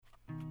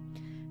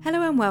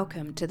Hello and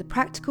welcome to the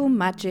Practical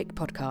Magic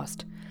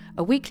Podcast,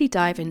 a weekly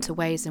dive into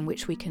ways in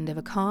which we can live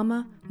a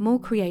calmer, more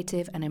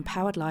creative and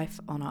empowered life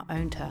on our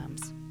own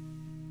terms.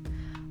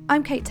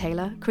 I'm Kate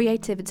Taylor,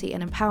 creativity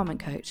and empowerment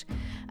coach,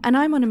 and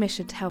I'm on a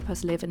mission to help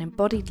us live an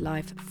embodied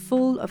life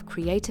full of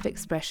creative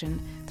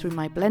expression through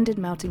my blended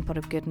melting pot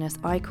of goodness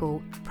I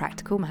call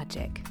Practical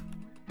Magic.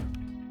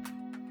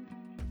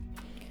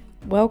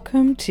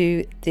 Welcome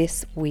to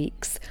this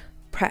week's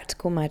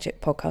Practical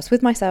Magic podcast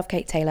with myself,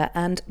 Kate Taylor,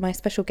 and my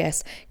special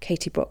guest,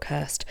 Katie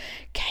Brockhurst.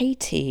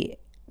 Katie,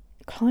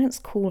 clients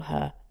call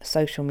her a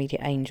social media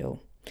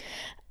angel.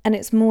 And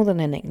it's more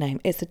than a nickname.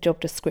 It's a job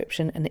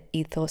description, an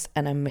ethos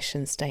and a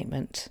mission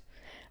statement.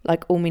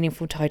 Like all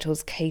meaningful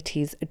titles,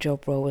 Katie's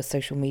job role as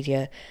social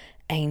media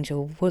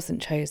angel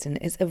wasn't chosen.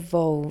 It's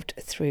evolved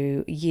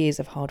through years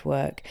of hard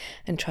work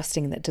and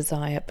trusting that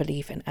desire,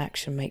 belief and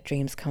action make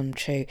dreams come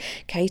true.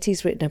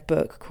 Katie's written a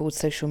book called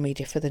Social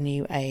Media for the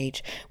New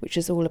Age, which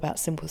is all about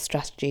simple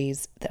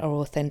strategies that are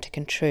authentic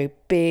and true.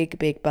 Big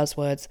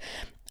buzzwords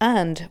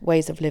and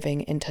ways of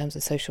living in terms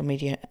of social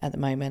media at the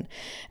moment,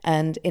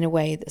 and in a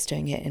way that's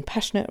doing it in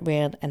passionate,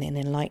 real and an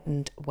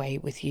enlightened way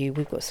with you.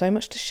 We've got so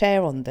much to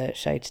share on the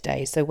show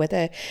today, so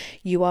whether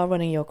you are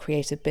running your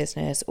creative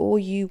business or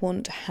you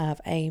want to have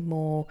a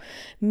more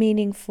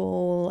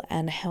meaningful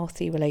and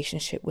healthy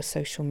relationship with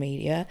social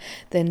media,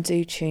 then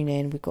do tune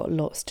in. We've got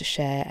lots to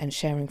share and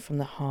sharing from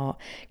the heart.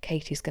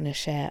 Katie's going to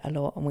share a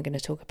lot and we're going to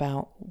talk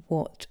about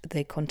what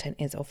the content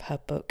is of her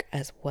book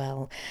as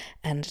well,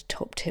 and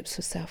top tips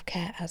for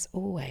self-care as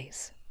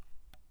always.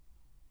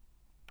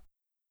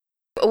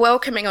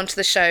 Welcoming onto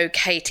the show,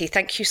 Katie.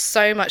 Thank you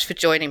so much for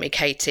joining me,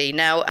 Katie.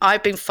 Now,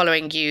 I've been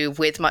following you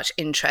with much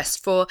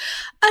interest for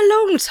a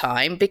long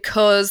time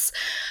because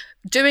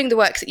doing the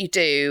work that you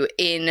do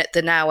in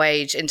the now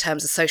age in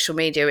terms of social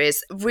media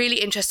is a really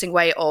interesting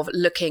way of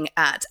looking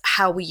at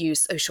how we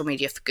use social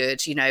media for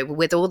good, you know,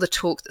 with all the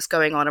talk that's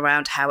going on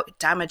around how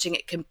damaging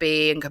it can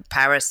be in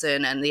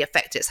comparison and the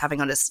effect it's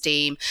having on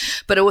esteem,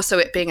 but also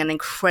it being an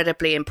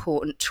incredibly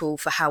important tool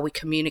for how we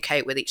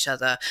communicate with each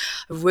other.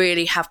 I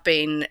really have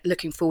been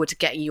looking forward to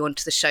getting you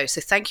onto the show.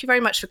 So thank you very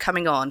much for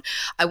coming on.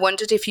 I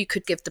wondered if you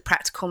could give the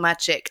Practical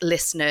Magic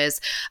listeners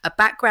a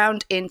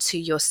background into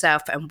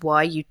yourself and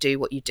why you do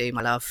what you do,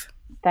 my love.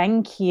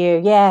 Thank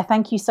you. Yeah,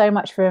 thank you so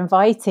much for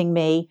inviting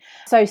me.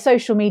 So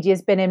social media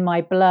has been in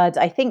my blood,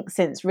 I think,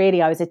 since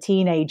really I was a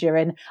teenager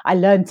and I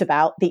learnt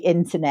about the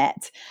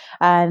internet.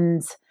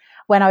 And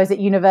when I was at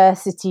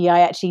university,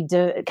 I actually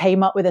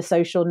came up with a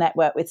social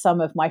network with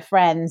some of my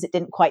friends. It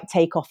didn't quite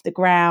take off the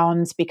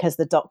ground because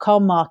the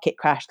 .com market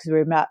crashed because we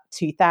were about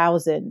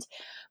 2000.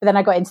 But then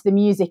I got into the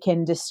music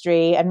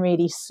industry and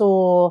really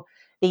saw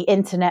the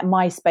internet,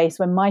 MySpace,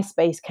 when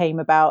MySpace came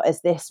about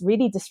as this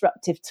really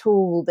disruptive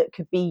tool that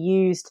could be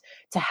used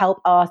to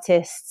help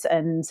artists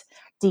and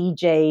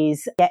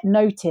DJs get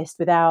noticed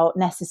without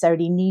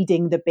necessarily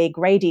needing the big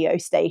radio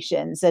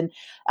stations. And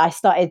I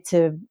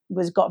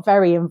got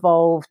very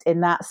involved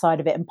in that side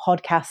of it and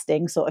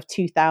podcasting sort of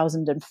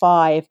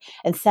 2005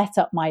 and set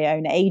up my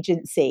own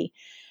agency.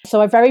 So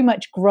I've very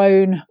much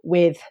grown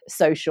with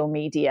social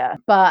media.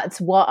 But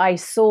what I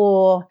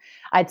saw,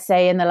 I'd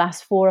say in the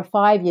last 4 or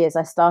 5 years,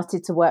 I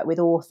started to work with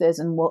authors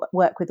and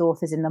work with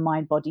authors in the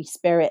mind, body,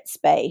 spirit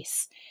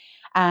space.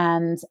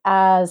 And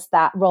as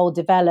that role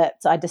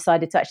developed, I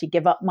decided to actually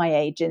give up my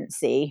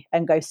agency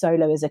and go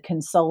solo as a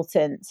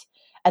consultant.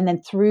 And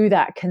then through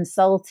that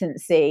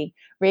consultancy,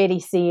 really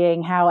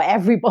seeing how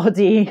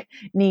everybody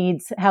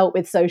needs help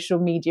with social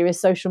media as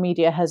social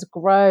media has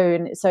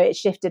grown. So it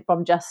shifted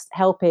from just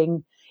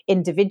helping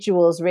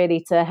individuals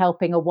really to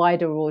helping a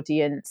wider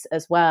audience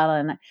as well.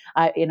 And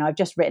I've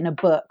just written a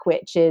book,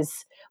 which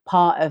is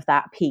part of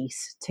that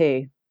piece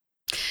too.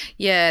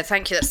 Yeah,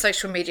 thank you. That's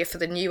social media for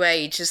the new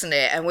age, isn't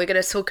it? And we're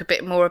going to talk a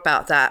bit more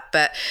about that.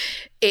 But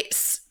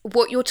it's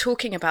what you're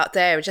talking about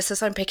there, just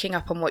as I'm picking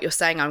up on what you're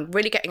saying, I'm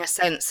really getting a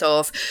sense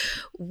of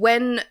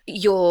when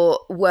you're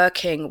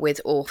working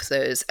with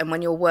authors and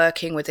when you're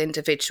working with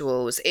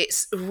individuals,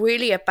 it's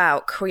really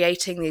about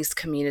creating these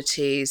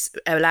communities,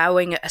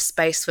 allowing a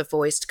space for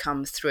voice to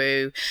come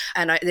through.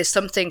 And there's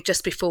something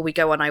just before we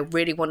go on, I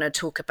really want to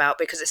talk about,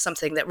 because it's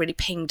something that really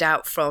pinged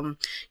out from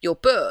your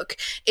book,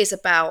 is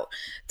about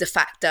the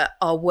fact that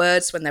our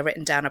words, when they're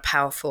written down, are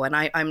powerful. And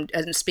I'm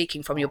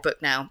speaking from your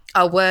book now.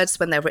 Our words,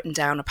 when they're written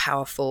down, are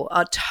powerful.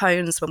 Our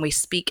tones when we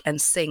speak and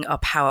sing are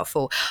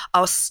powerful.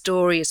 Our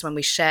stories when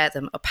we share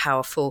them are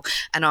powerful.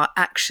 And our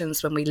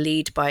actions when we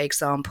lead by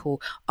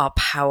example are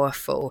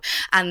powerful.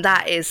 And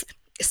that is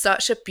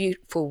such a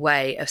beautiful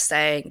way of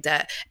saying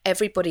that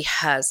everybody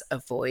has a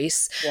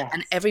voice. Yes.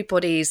 And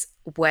everybody's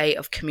way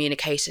of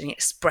communicating,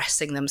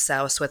 expressing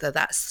themselves, whether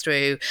that's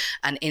through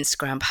an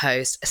Instagram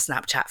post, a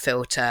Snapchat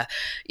filter,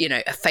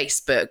 a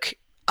Facebook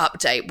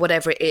update,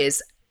 whatever it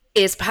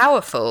is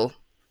powerful.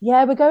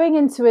 Yeah, we're going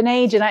into an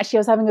age, and actually I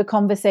was having a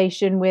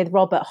conversation with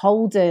Robert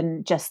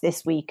Holden just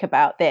this week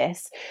about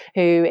this,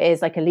 who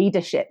is like a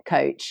leadership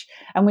coach.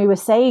 And we were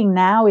saying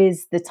now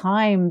is the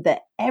time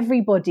that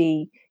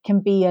everybody can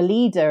be a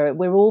leader.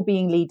 We're all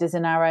being leaders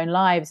in our own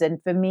lives.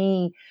 And for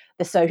me,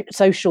 the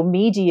social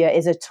media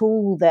is a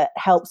tool that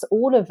helps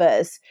all of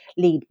us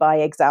lead by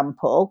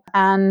example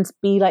and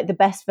be like the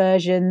best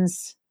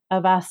versions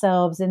of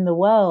ourselves in the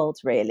world,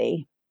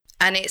 really.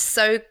 And it's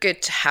so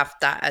good to have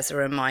that as a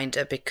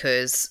reminder,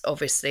 because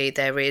obviously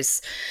there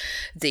is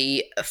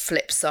the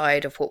flip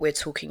side of what we're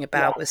talking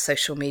about with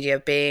social media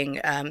being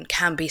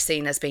can be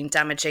seen as being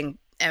damaging.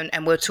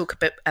 And we'll talk a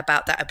bit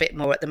about that a bit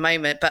more at the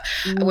moment. But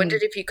I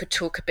wondered if you could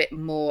talk a bit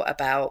more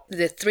about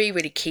the three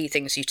really key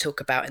things you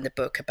talk about in the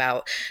book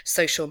about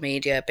social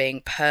media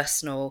being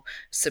personal,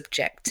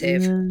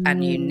 subjective,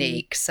 and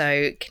unique.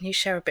 So can you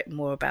share a bit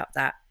more about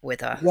that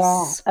with us?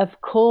 Yeah,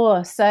 of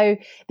course. So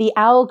the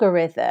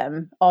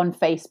algorithm on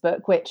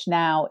Facebook, which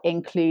now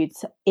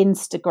includes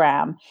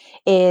Instagram,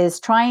 is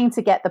trying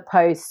to get the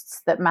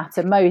posts that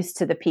matter most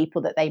to the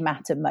people that they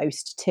matter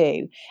most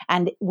to.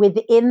 And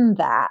within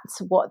that,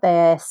 what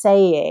they're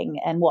saying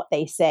and what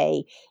they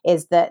say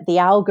is that the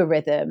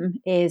algorithm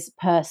is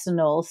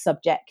personal,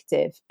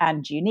 subjective,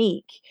 and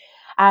unique.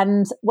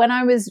 And when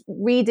I was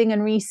reading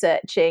and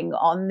researching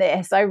on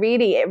this,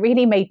 it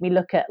really made me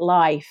look at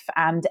life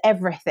and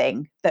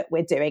everything that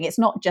we're doing. It's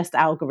not just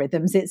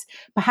algorithms, it's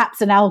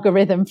perhaps an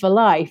algorithm for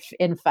life,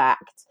 in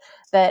fact,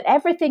 that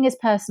everything is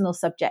personal,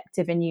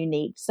 subjective, and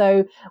unique.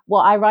 So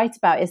what I write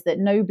about is that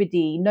no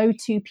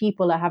two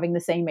people are having the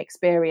same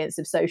experience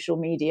of social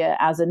media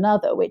as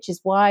another, which is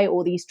why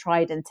all these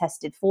tried and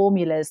tested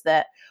formulas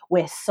that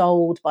we're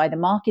sold by the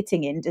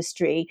marketing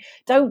industry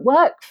don't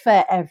work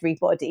for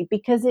everybody,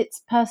 because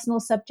it's personal,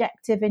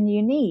 subjective, and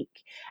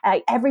unique.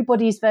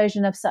 Everybody's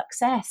version of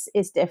success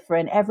is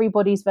different.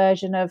 Everybody's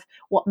version of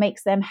what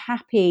makes them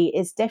happy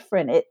is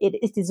different.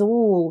 It is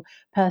all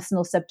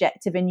personal,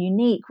 subjective, and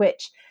unique,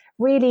 which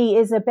really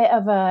is a bit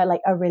of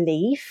a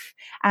relief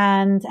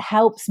and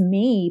helps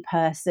me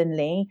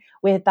personally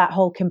with that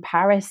whole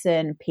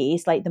comparison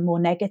piece, like the more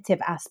negative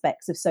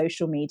aspects of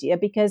social media.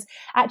 Because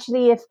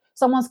actually, if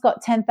someone's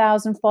got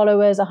 10,000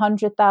 followers,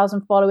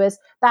 100,000 followers,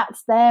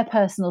 that's their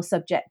personal,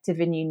 subjective,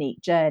 and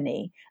unique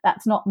journey.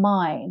 That's not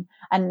mine.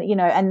 And,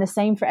 and the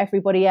same for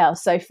everybody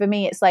else. So for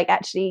me, it's like,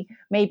 actually,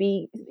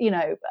 maybe,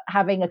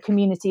 having a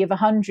community of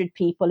 100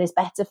 people is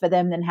better for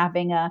them than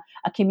having a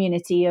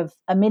community of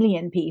 1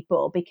 million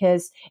people,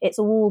 because it's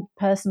all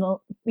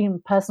personal,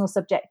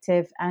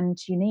 subjective, and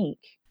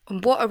unique.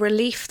 And what a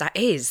relief that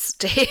is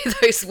to hear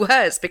those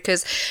words,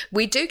 because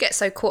we do get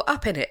so caught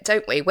up in it,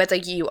 don't we? Whether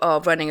you are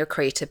running a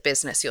creative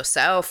business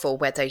yourself or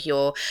whether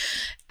you're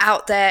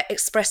out there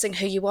expressing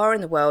who you are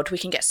in the world, we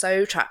can get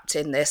so trapped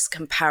in this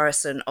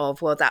comparison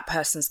of, well, that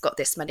person's got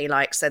this many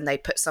likes and they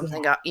put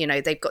something up,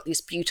 they've got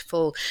this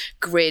beautiful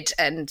grid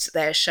and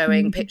they're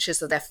showing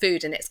pictures of their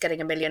food and it's getting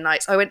 1 million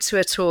likes. I went to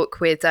a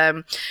talk with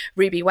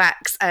Ruby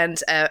Wax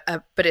and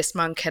a Buddhist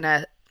monk and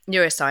a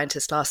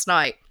neuroscientist last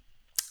night.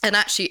 And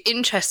actually,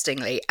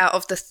 interestingly, out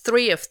of the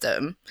three of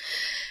them,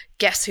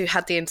 guess who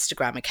had the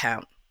Instagram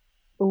account?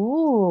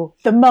 Ooh,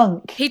 the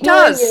monk. He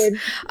does.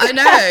 I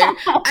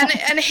know.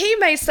 And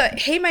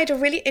he made a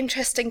really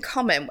interesting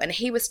comment when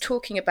we were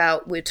talking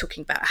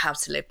about how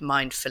to live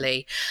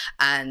mindfully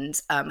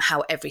and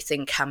how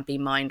everything can be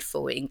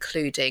mindful,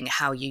 including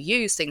how you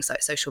use things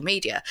like social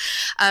media.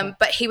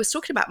 But he was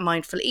talking about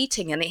mindful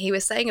eating, and he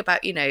was saying about,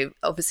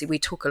 obviously we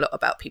talk a lot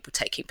about people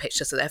taking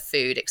pictures of their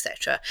food,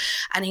 etc.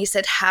 And he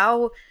said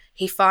how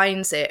he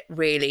finds it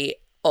really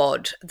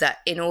odd that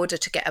in order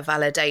to get a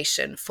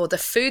validation for the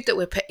food that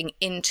we're putting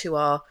into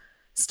our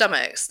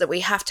stomachs, that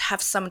we have to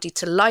have somebody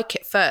to like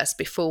it first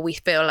before we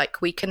feel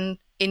like we can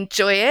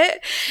enjoy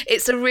it.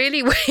 It's a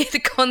really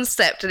weird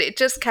concept, and it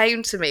just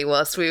came to me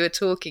whilst we were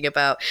talking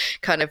about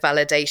kind of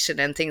validation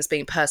and things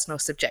being personal,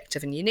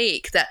 subjective, and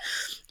unique, that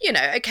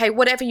okay,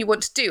 whatever you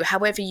want to do,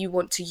 however you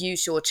want to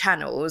use your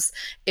channels,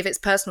 if it's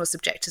personal,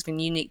 subjective,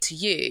 and unique to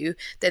you,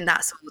 then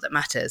that's all that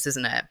matters,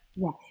 isn't it?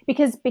 Yeah,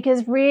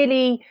 because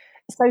really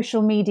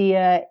social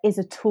media is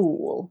a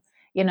tool.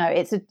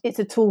 It's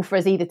a tool for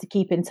us either to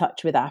keep in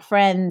touch with our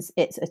friends.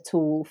 It's a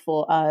tool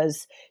for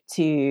us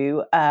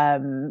to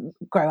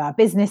grow our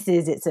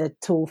businesses. It's a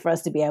tool for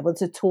us to be able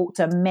to talk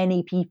to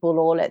many people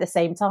all at the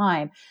same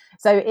time.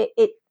 So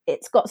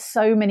it's got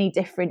so many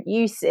different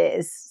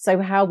uses.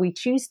 So how we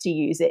choose to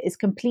use it is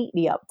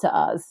completely up to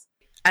us.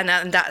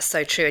 And that's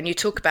so true. And you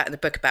talk about in the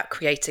book about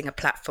creating a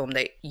platform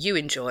that you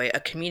enjoy,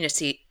 a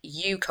community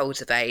you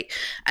cultivate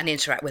and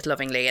interact with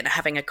lovingly, and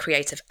having a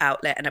creative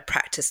outlet and a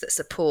practice that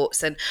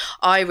supports. And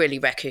I really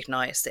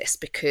recognize this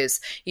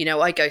because,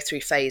 I go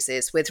through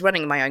phases with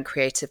running my own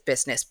creative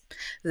business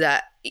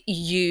that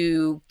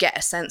you get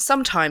a sense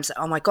sometimes that,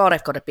 oh my God,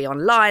 I've got to be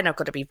online, I've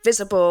got to be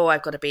visible,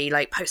 I've got to be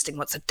like posting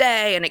once a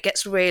day. And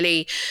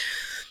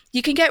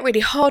you can get really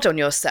hard on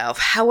yourself.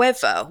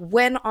 However,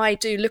 when I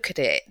do look at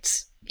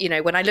it,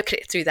 when I look at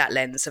it through that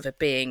lens of it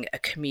being a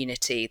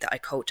community that I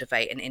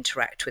cultivate and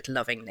interact with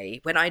lovingly,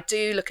 when I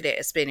do look at it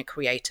as being a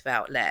creative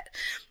outlet,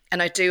 and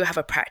I do have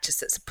a practice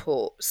that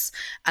supports,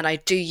 and I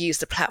do use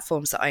the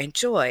platforms that I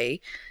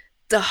enjoy,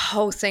 the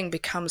whole thing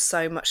becomes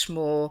so much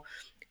more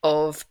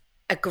of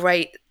a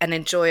great and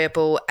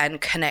enjoyable and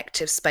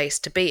connective space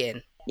to be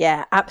in.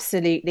 Yeah,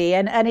 absolutely.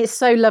 And it's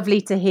so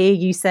lovely to hear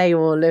you say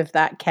all of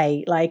that,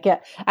 Kate. Like,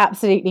 it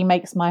absolutely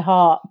makes my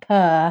heart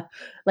purr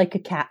like a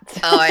cat.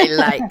 I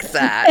like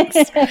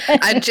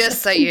that. And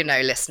just so you know,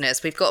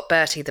 listeners, we've got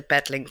Bertie the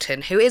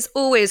Bedlington, who is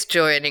always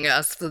joining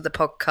us for the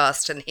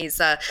podcast, and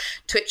he's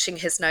twitching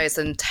his nose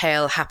and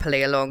tail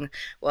happily along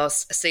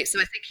whilst asleep. So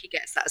I think he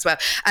gets that as well.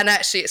 And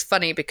actually, it's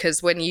funny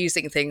because when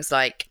using things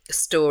like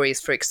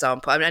stories, for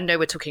example, I know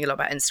we're talking a lot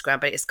about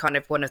Instagram, but it's kind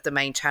of one of the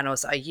main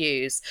channels I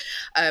use.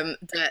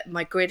 That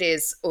my grid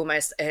is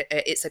almost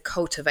it's a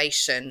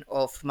cultivation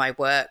of my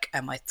work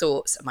and my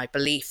thoughts and my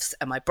beliefs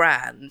and my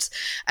brand,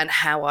 and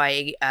how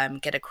I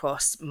get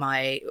across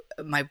my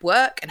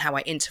work and how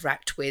I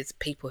interact with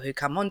people who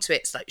come onto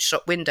it. It's like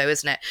shop window,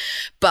 isn't it?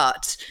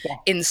 But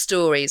in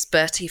stories,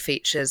 Bertie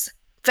features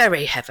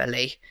very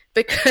heavily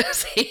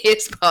because he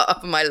is part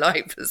of my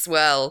life as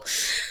well.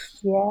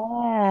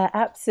 Yeah,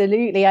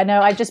 absolutely. I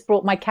know. I just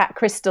brought my cat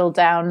Crystal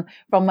down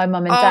from my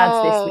mum and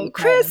dad's this week.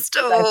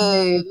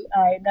 Crystal!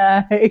 I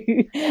know.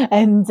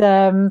 And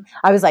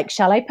I was like,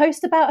 shall I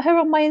post about her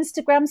on my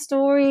Instagram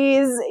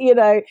stories? You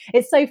know,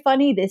 it's so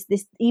funny, this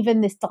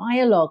even this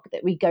dialogue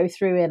that we go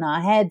through in our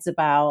heads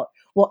about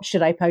what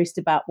should I post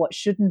about, what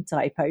shouldn't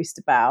I post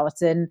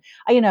about. And,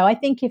 you know, I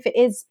think if it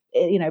is,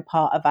 you know,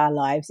 part of our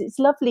lives, it's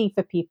lovely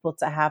for people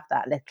to have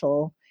that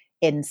little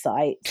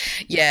insight.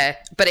 Yeah,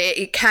 but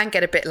it can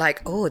get a bit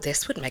like, oh,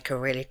 this would make a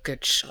really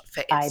good shot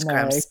for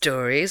Instagram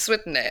stories,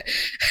 wouldn't it?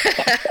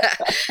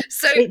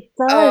 So it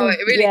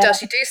really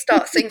does. You do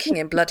start thinking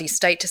in bloody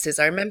statuses.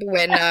 I remember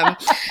when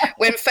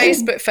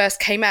Facebook first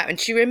came out, and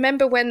do you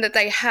remember when that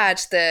they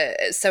had the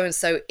so and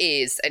so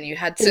is, and you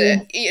had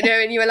to, you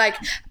know, and you were like,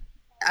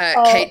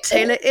 Kate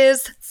Taylor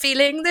is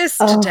feeling this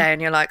today,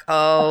 and you're like,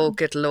 oh,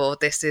 good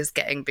Lord, this is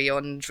getting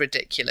beyond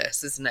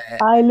ridiculous, isn't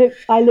it?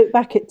 I look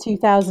back at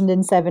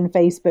 2007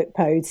 Facebook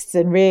posts,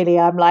 and really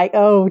I'm like,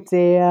 oh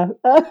dear.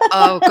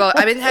 Oh God,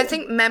 I mean, I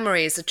think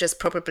memories are just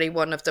probably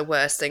one of the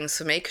worst things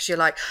for me, because you're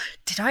like,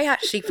 did I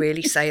actually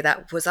really say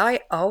that? Was I?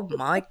 Oh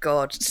my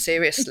God,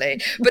 seriously.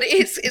 But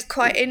it's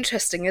quite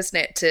interesting, isn't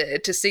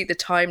it, to see the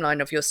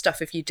timeline of your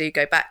stuff if you do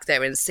go back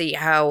there and see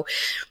how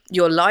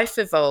your life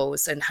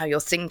evolves and how your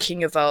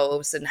thinking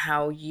evolves, and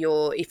how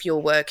if you're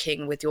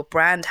working with your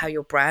brand, how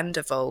your brand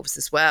evolves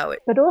as well.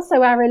 But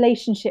also our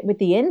relationship with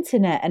the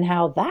internet and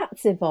how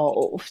that's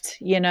evolved.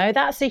 You know,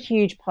 that's a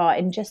huge part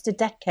in just a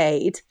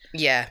decade.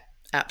 Yeah.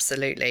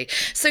 Absolutely.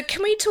 So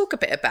can we talk a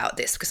bit about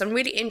this? Because I'm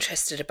really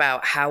interested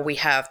about how we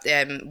have,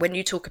 when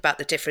you talk about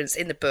the difference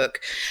in the book,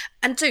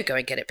 and do go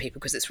and get it, people,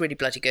 because it's really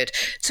bloody good.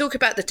 Talk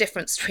about the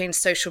difference between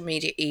social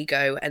media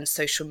ego and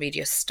social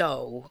media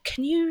stole.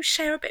 Can you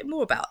share a bit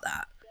more about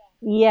that?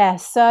 Yeah.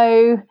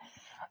 So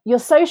your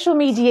social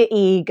media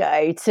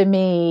ego, to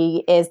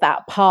me, is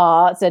that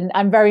part, and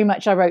very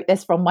much I wrote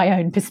this from my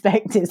own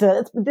perspective, so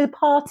it's the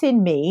part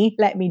in me,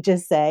 let me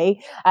just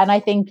say, and I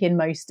think in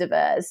most of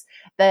us,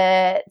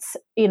 that,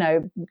 you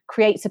know,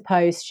 creates a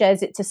post,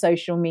 shares it to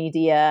social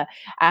media,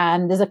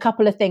 and there's a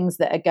couple of things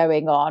that are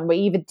going on. We're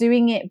either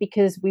doing it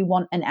because we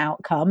want an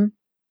outcome,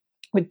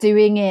 we're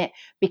doing it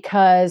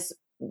because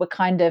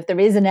there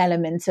is an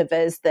element of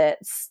us that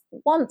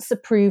wants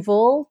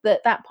approval,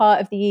 that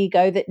part of the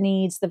ego that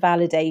needs the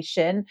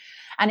validation.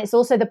 And it's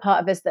also the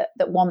part of us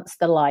that wants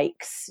the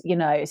likes, you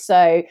know.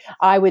 So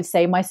I would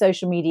say my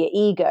social media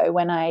ego,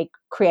 when I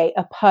create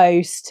a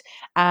post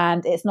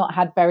and it's not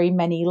had very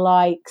many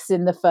likes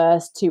in the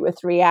first 2 or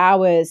 3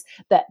 hours,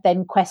 that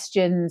then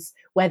questions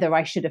whether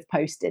I should have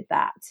posted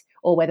that,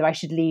 or whether I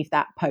should leave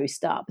that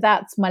post up.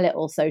 That's my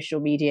little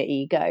social media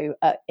ego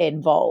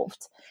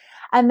involved.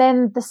 And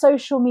then the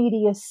social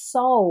media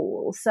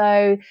soul.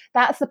 So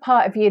that's the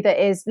part of you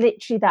that is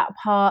literally that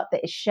part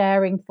that is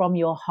sharing from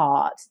your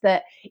heart,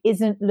 that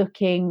isn't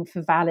looking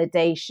for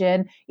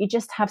validation. You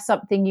just have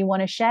something you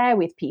want to share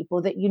with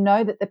people, that you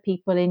know that the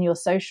people in your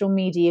social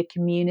media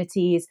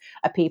communities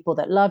are people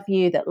that love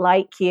you, that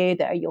like you,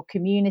 that are your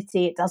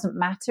community. It doesn't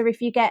matter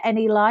if you get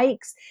any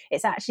likes.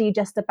 It's actually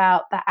just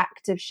about that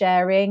act of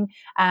sharing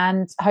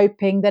and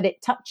hoping that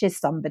it touches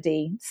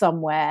somebody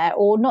somewhere,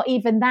 or not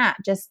even that,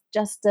 just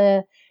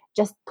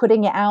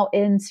putting it out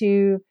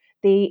into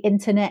the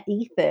internet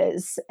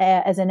ethers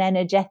as an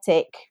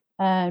energetic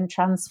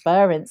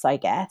transference, I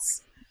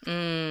guess.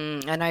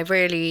 And I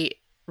really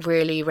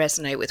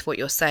resonate with what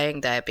you're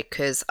saying there,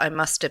 because I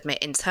must admit,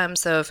 in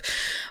terms of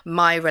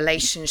my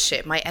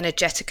relationship, my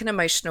energetic and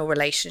emotional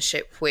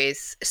relationship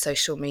with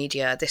social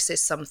media, this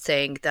is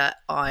something that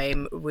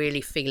I'm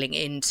really feeling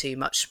into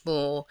much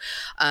more,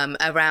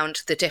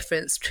 around the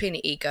difference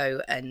between ego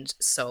and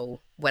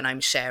soul when I'm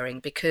sharing,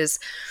 because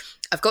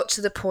I've got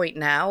to the point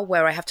now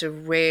where I have to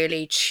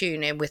really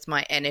tune in with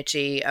my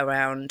energy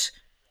around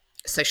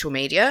social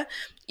media,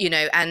 you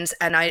know, and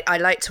I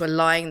like to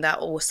align that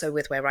also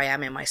with where I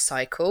am in my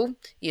cycle,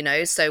 you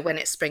know. So when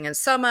it's spring and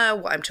summer,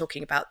 what I'm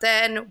talking about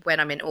then, when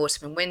I'm in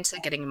autumn and winter,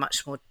 getting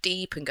much more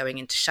deep and going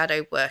into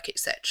shadow work,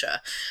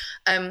 etc.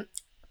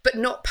 But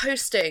not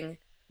posting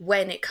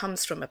when it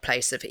comes from a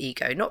place of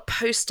ego, not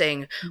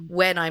posting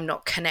when I'm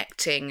not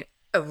connecting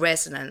a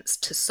resonance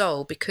to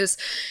soul, because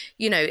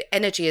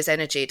energy is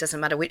energy. It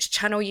doesn't matter which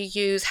channel you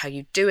use, how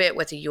you do it,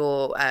 whether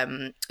you're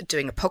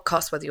doing a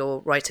podcast, whether you're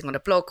writing on a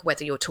blog,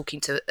 whether you're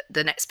talking to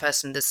the next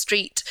person in the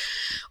street,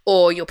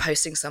 or you're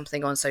posting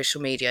something on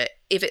social media.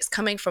 If it's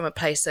coming from a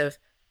place of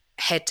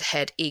head to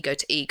head, ego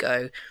to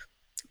ego,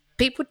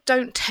 people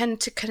don't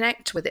tend to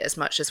connect with it as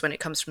much as when it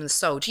comes from the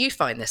soul. Do you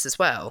find this as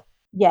well?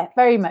 Yeah,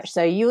 very much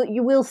so.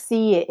 You will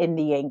see it in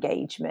the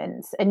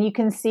engagements, and you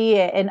can see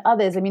it in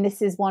others. I mean,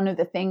 this is one of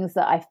the things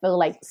that I feel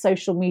like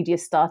social media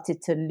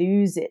started to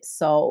lose its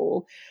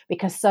soul,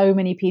 because so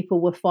many people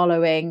were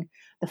following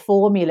the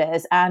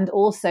formulas, and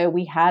also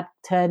we had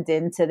turned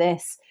into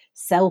this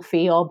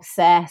selfie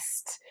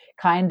obsessed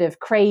kind of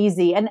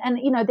crazy, and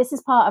this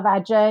is part of our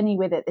journey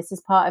with it. This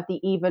is part of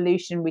the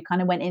evolution. We kind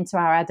of went into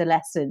our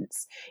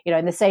adolescence,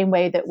 in the same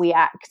way that we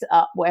act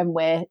up when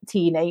we're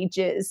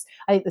teenagers.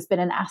 I think there's been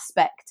an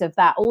aspect of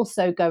that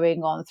also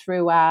going on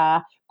through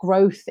our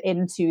growth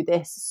into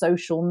this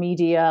social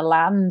media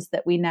land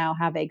that we now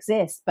have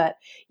exist. But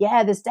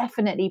yeah, there's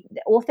definitely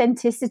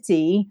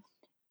authenticity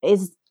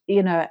is,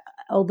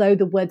 although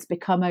the words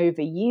become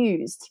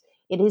overused,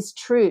 it is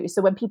true.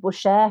 So when people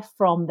share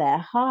from their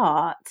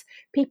heart,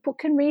 people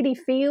can really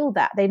feel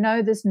that. They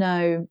know there's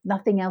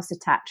nothing else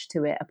attached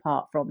to it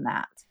apart from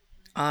that.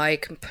 I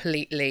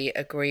completely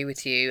agree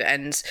with you.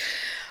 And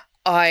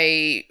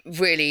I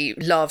really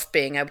love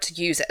being able to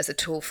use it as a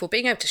tool for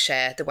being able to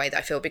share the way that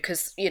I feel,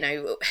 because,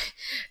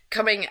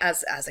 coming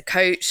as a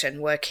coach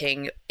and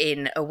working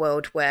in a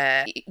world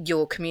where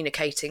you're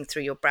communicating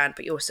through your brand,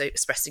 but you're also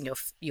expressing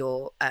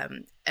your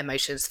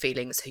emotions,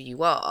 feelings, who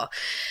you are.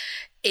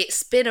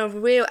 It's been a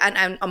real,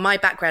 and on my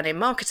background in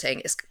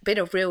marketing, it's been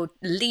a real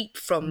leap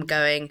from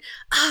going,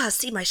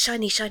 see my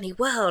shiny, shiny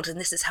world, and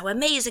this is how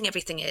amazing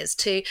everything is,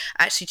 to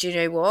actually, do you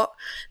know what?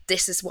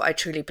 This is what I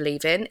truly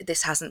believe in.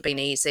 This hasn't been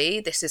easy.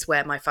 This is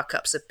where my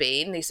fuck-ups have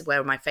been. These are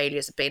where my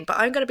failures have been. But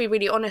I'm going to be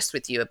really honest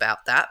with you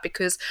about that,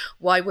 because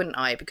why wouldn't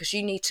I? Because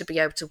you need to be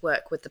able to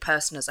work with the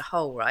person as a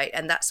whole, right?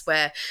 And that's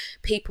where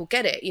people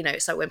get it.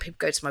 It's like when people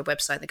go to my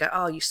website and they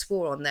go, you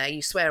swore on there,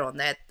 you swear on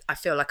there. I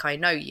feel like I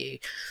know you.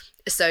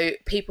 So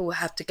people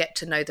have to get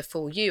to know the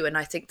full you. And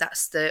I think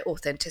that's the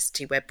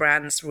authenticity where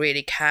brands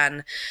really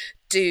can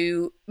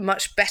do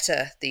much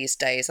better these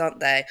days, aren't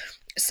they?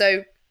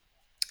 So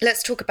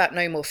let's talk about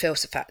No More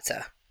Filter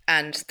Factor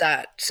and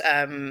that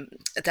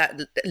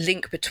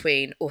link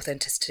between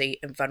authenticity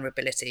and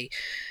vulnerability.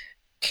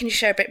 Can you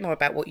share a bit more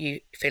about what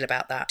you feel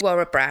about that? If you are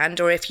a brand,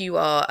 or if you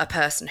are a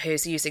person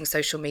who's using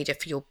social media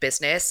for your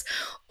business,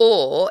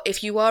 or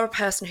if you are a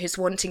person who's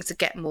wanting to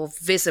get more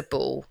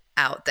visible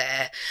out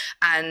there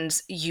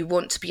and you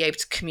want to be able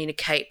to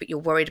communicate, but you're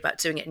worried about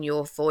doing it in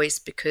your voice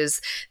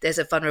because there's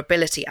a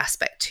vulnerability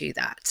aspect to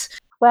that.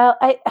 Well,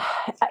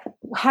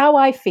 how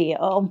I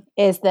feel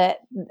is that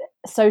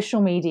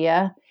social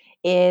media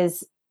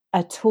is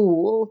a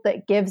tool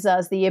that gives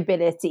us the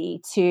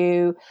ability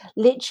to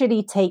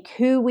literally take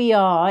who we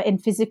are in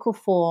physical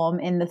form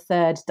in the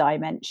third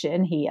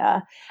dimension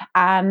here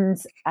and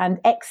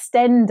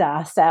extend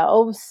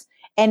ourselves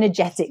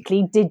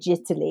energetically,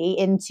 digitally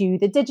into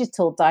the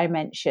digital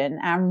dimension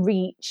and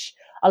reach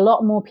a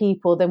lot more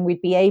people than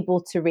we'd be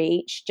able to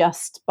reach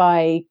just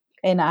by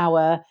in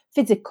our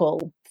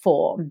physical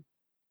form,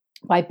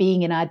 by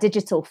being in our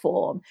digital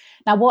form.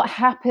 Now, what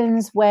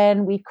happens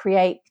when we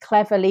create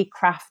cleverly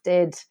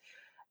crafted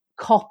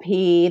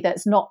copy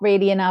that's not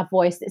really in our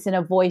voice, that's in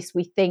a voice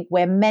we think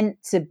we're meant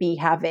to be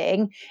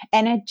having?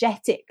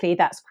 Energetically,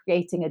 that's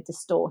creating a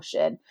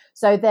distortion.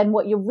 So then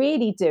what you're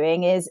really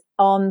doing is,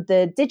 on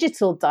the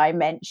digital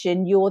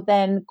dimension, you're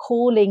then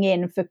calling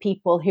in for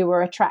people who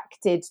are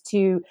attracted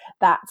to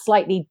that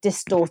slightly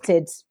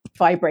distorted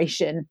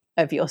vibration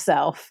of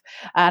yourself.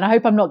 And I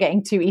hope I'm not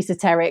getting too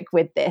esoteric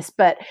with this,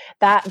 but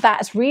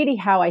that's really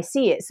how I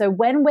see it. So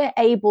when we're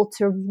able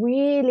to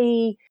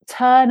really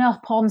turn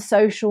up on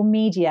social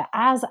media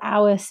as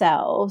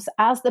ourselves,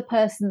 as the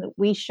person that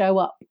we show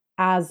up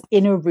as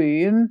in a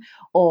room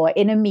or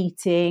in a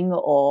meeting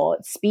or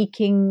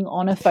speaking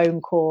on a phone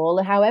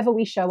call, however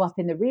we show up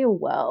in the real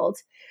world,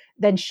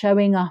 then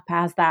showing up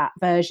as that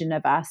version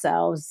of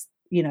ourselves,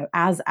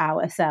 as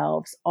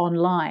ourselves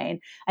online.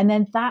 And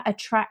then that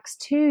attracts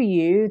to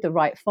you the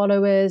right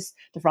followers,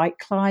 the right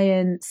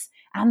clients,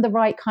 and the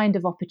right kind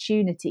of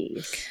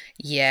opportunities.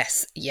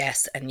 Yes,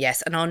 and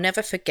yes. And I'll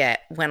never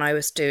forget when I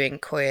was doing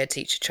Koya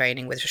teacher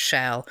training with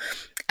Rochelle,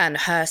 and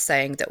her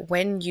saying that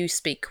when you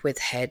speak with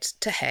head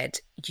to head,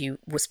 you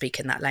will speak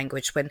in that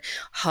language. When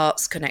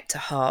hearts connect to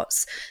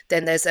hearts,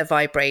 then there's a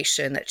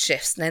vibration that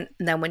shifts. And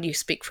then when you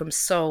speak from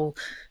soul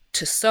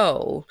to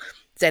soul,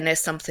 then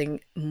there's something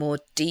more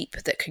deep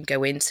that can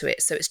go into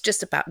it. So it's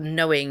just about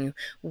knowing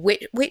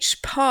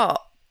which part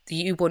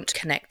you want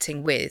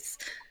connecting with.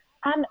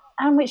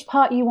 and which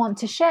part you want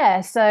to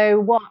share. So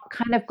what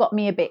kind of got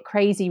me a bit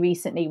crazy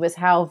recently was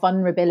how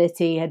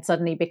vulnerability had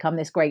suddenly become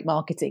this great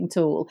marketing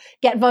tool.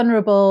 Get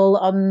vulnerable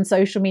on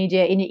social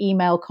media in your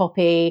email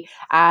copy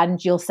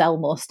and you'll sell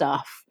more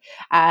stuff.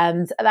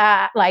 And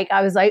that, like,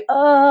 I was like,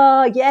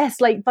 oh yes,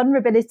 like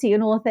vulnerability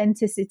and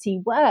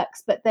authenticity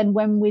works. But then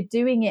when we're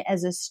doing it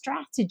as a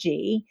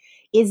strategy,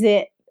 is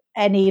it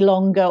any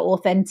longer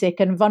authentic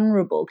and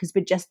vulnerable because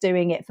we're just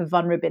doing it for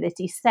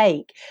vulnerability's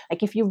sake?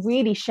 Like if you're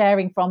really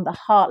sharing from the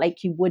heart,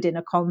 like you would in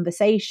a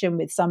conversation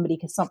with somebody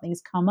because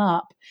something's come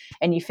up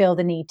and you feel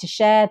the need to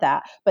share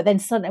that. But then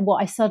suddenly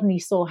what I suddenly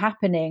saw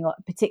happening,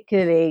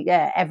 particularly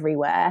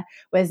everywhere,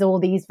 was all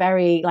these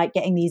very, like,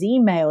 getting these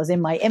emails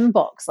in my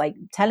inbox, like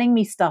telling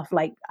me stuff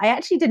like I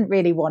actually didn't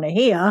really want to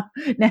hear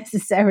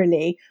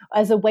necessarily,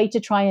 as a way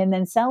to try and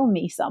then sell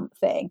me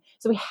something.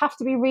 So we have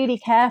to be really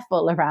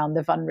careful around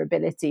the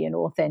vulnerability and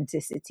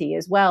authenticity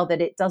as well, that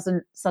it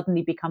doesn't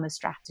suddenly become a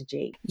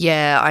strategy.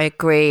 Yeah, I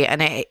agree.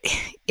 And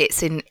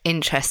it's an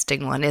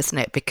interesting one, isn't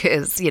it?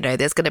 Because, you know,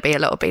 there's going to be a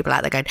lot of people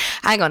out there going,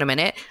 hang on a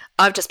minute,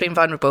 I've just been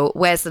vulnerable.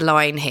 Where's the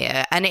line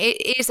here? And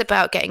it is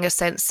about getting a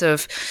sense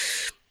of,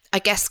 I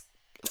guess,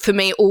 for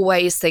me,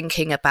 always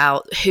thinking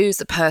about who's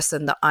the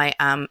person that I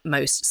am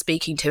most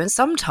speaking to. And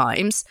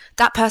sometimes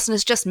that person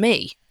is just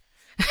me.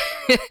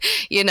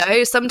 You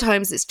know,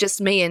 sometimes it's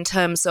just me in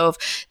terms of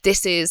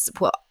this is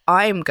what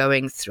I'm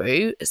going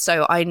through.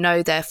 So I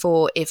know,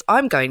 therefore, if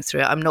I'm going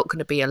through it, I'm not going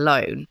to be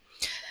alone.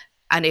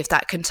 And if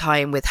that can tie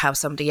in with how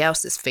somebody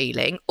else is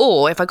feeling,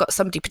 or if I got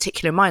somebody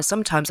particular in mind,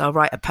 sometimes I'll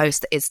write a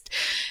post that is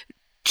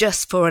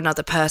just for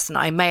another person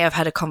I may have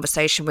had a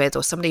conversation with,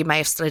 or somebody may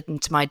have slid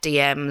into my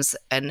DMs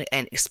and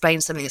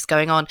explained something that's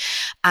going on.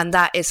 And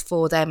that is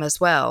for them as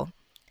well.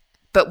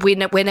 But we're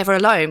never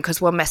alone, because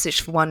one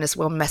message for one is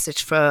one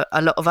message for a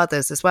lot of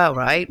others as well,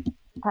 right?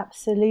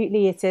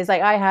 Absolutely, it is.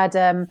 Like I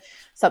had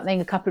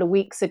something a couple of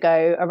weeks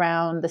ago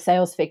around the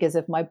sales figures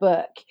of my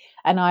book,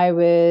 and I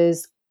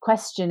was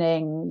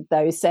questioning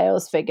those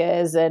sales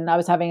figures, and I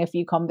was having a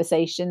few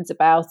conversations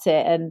about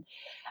it, and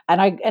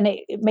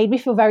it made me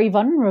feel very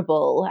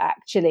vulnerable,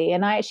 actually.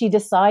 And I actually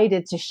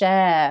decided to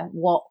share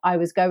what I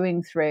was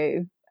going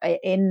through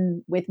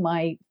with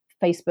my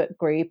Facebook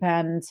group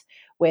and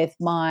with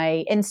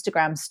my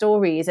Instagram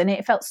stories. And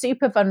it felt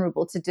super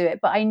vulnerable to do it.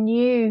 But I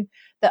knew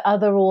that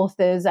other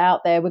authors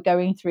out there were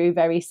going through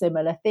very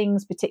similar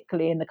things,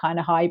 particularly in the kind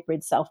of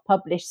hybrid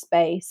self-published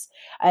space.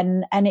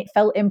 And it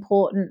felt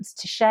important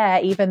to share,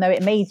 even though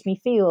it made me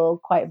feel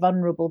quite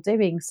vulnerable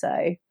doing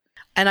so.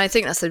 And I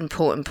think that's an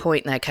important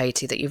point there,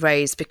 Katie, that you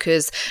raised,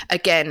 because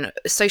again,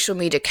 social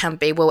media can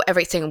be, well,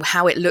 everything,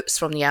 how it looks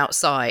from the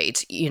outside,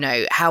 you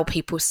know, how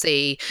people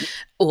see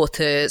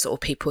authors or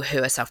people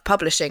who are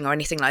self-publishing or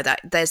anything like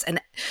that.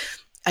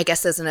 I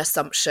guess there's an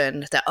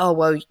assumption that, oh,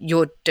 well,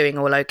 you're doing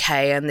all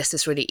okay and this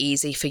is really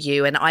easy for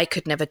you, and I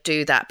could never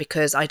do that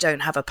because I don't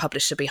have a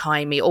publisher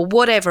behind me, or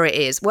whatever it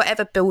is,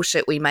 whatever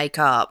bullshit we make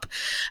up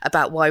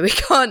about why we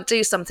can't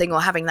do something,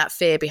 or having that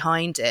fear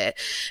behind it.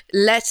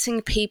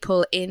 Letting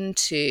people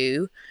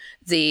into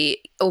the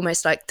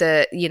almost like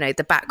the, you know,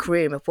 the back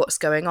room of what's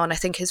going on, I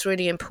think is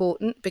really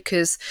important,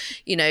 because,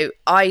 you know,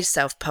 I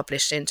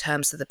self-published in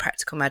terms of the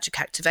Practical Magic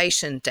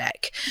Activation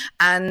deck,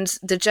 and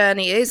the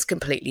journey is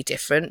completely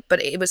different,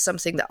 but it was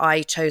something that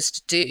I chose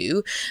to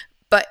do.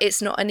 But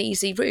it's not an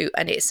easy route,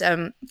 and it's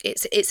an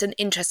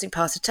interesting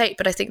path to take.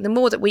 But I think the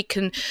more that we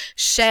can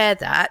share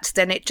that,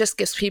 then it just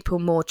gives people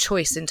more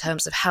choice in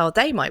terms of how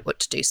they might want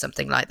to do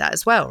something like that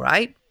as well,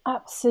 right?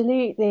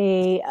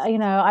 Absolutely. You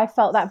know, I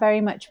felt that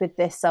very much with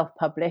this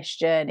self-published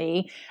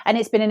journey, and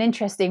it's been an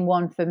interesting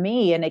one for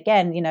me. And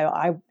again, you know,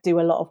 I do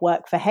a lot of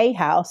work for Hay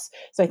House,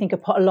 so I think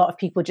a lot of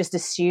people just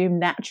assume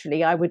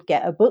naturally I would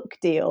get a book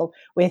deal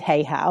with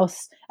Hay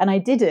House, and I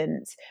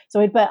didn't.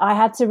 But I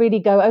had to really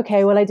go,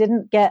 okay, well, I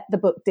didn't get the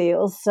book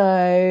deal,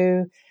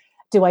 so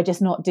do I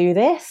just not do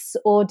this,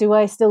 or do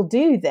I still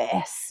do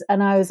this?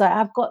 And I was like,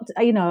 I've got,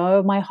 you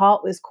know, my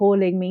heart was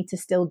calling me to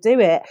still do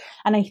it.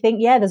 And I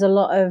think, yeah, there's a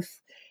lot of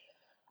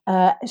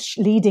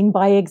leading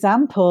by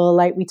example,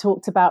 like we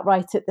talked about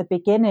right at the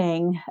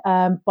beginning,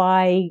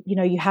 by, you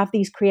know, you have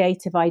these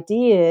creative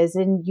ideas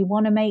and you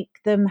want to make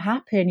them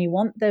happen. You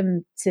want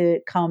them to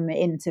come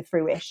into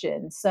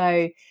fruition.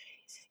 So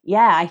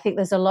yeah, I think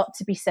there's a lot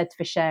to be said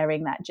for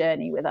sharing that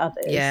journey with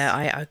others. Yeah,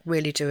 I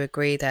really do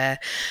agree there.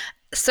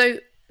 So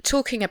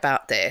talking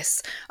about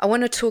this, I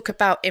want to talk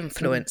about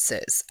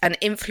influencers and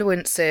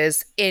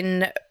influencers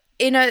in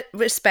a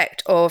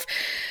respect of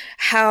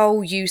how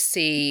you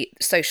see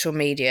social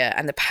media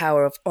and the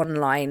power of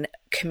online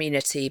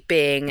community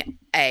being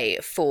a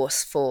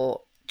force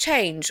for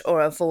change,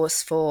 or a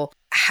force for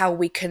how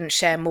we can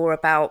share more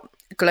about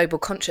global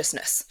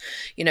consciousness,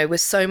 you know,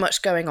 with so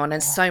much going on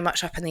and so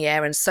much up in the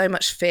air and so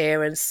much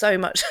fear and so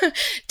much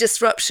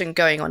disruption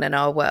going on in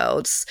our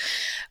worlds.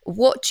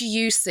 What do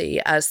you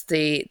see as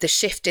the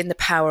shift in the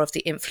power of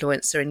the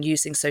influencer and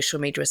using social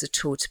media as a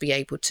tool to be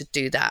able to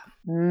do that?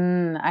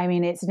 I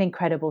mean, it's an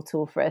incredible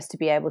tool for us to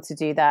be able to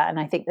do that. And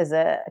I think there's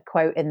a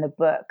quote in the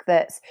book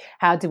that's,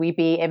 how do we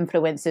be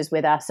influencers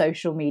with our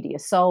social media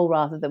soul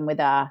rather than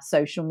with our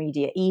social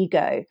media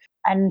ego?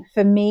 And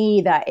for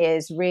me, that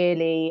is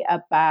really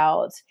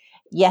about,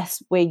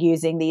 yes, we're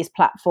using these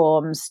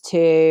platforms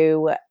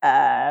to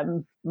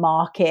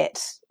market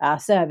our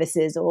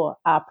services or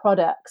our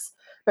products,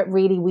 but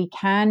really we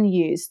can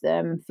use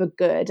them for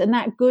good. And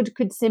that good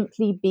could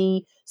simply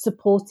be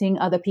supporting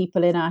other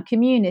people in our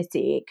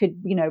community. It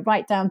could,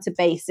 right down to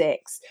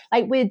basics,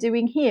 like we're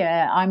doing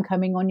here. I'm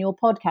coming on your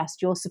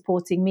podcast, you're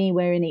supporting me,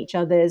 we're in each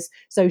other's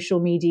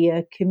social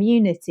media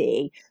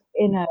community.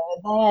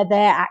 They're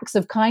acts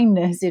of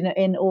kindness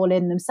in all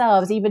in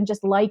themselves, even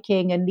just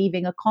liking and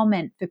leaving a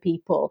comment for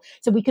people.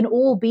 So we can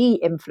all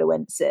be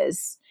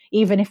influencers,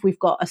 even if we've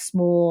got a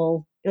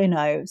smaller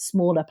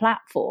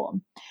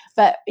platform.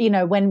 But,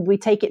 when we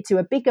take it to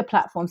a bigger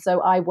platform, so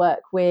I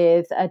work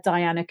with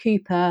Diana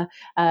Cooper,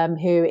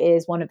 who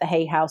is one of the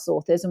Hay House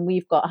authors, and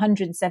we've got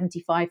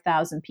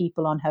 175,000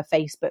 people on her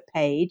Facebook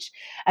page.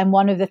 And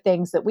one of the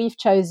things that we've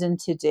chosen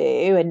to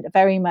do, and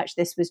very much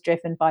this was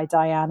driven by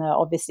Diana,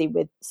 obviously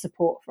with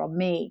support from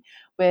me,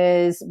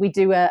 was we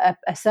do a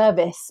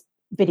service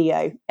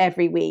video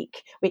every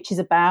week, which is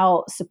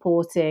about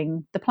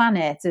supporting the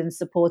planet and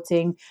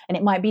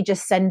it might be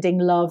just sending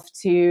love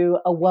to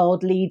a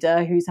world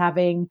leader who's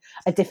having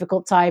a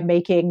difficult time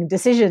making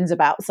decisions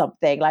about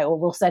something, like, or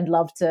we'll send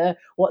love to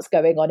what's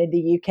going on in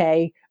the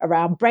UK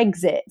around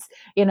Brexit,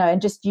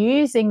 and just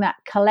using that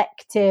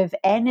collective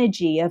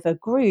energy of a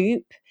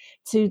group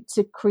to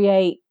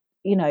create,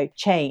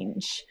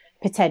 change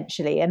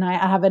potentially. And I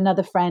have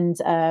another friend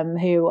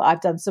who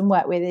I've done some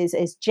work with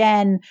is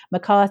Jen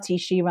McCarty.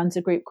 She runs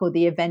a group called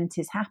The Event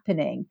Is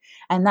Happening,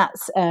 and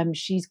that's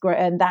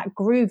that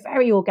grew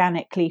very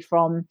organically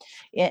from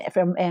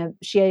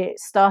she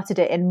started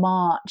it in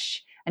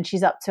March. And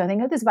she's up to, I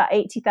think there's about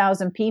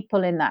 80,000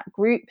 people in that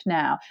group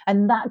now.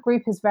 And that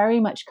group has very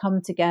much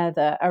come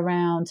together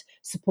around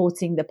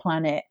supporting the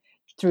planet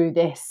through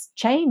this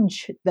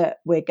change that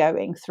we're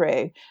going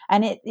through.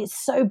 And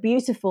it's so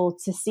beautiful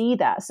to see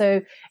that.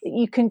 So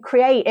you can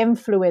create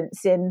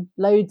influence in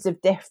loads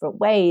of different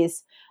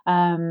ways.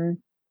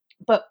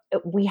 But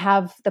we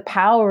have the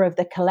power of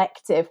the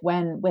collective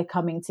when we're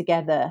coming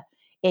together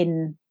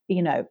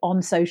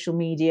on social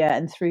media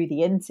and through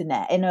the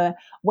internet in a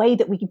way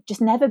that we've just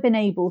never been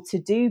able to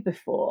do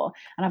before.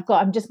 And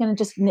I'm just going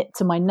to nip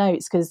to my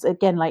notes, because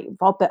again, like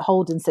Robert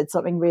Holden said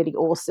something really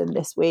awesome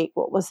this week.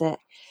 What was it?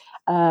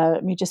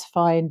 Let me just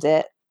find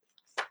it.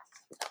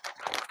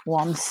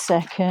 1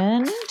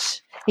 second.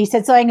 He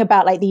said something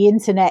about like the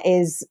internet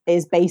is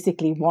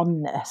basically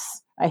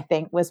oneness, I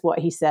think was what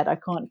he said. I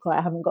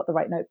haven't got the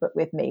right notebook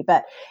with me,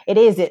 but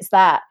it's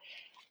that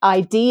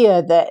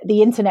idea that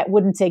the internet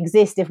wouldn't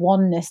exist if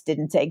oneness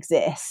didn't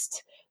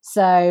exist.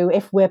 So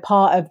if we're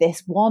part of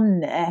this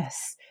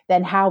oneness,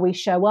 then how we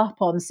show up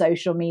on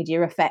social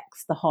media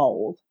affects the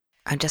whole.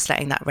 I'm just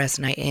letting that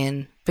resonate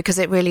in, because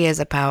it really is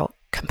about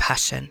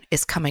compassion.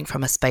 It's coming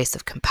from a space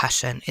of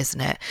compassion,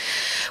 isn't it?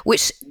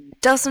 Which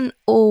doesn't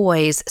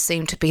always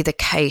seem to be the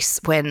case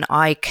when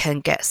I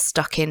can get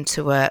stuck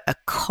into a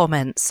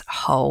comments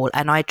hole,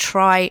 and I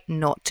try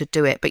not to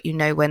do it. But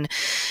when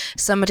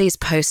somebody's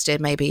posted,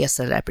 maybe a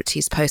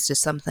celebrity's posted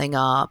something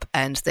up,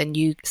 and then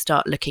you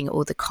start looking at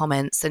all the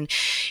comments, and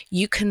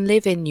you can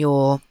live in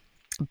your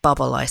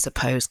bubble, I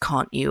suppose,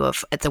 can't you,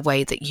 of the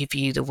way that you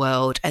view the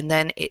world. And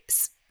then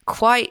it's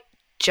quite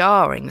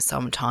jarring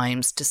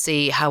sometimes to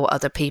see how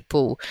other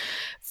people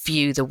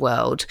view the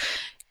world.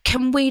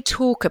 Can we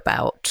talk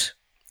about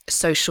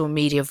social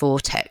media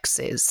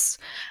vortexes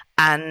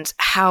and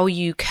how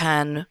you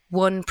can,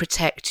 one,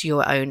 protect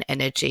your own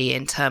energy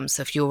in terms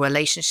of your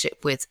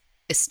relationship with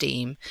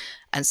esteem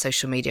and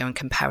social media and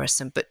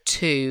comparison, but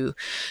two,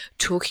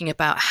 talking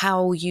about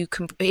how you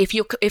can,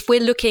 if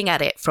we're looking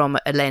at it from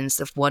a lens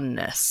of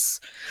oneness,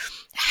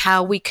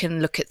 how we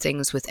can look at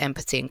things with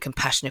empathy and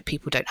compassion if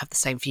people don't have the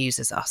same views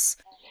as us.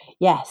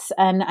 Yes.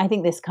 And I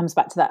think this comes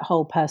back to that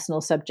whole personal,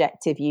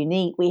 subjective,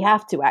 unique. We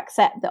have to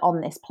accept that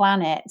on this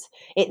planet,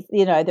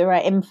 there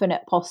are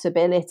infinite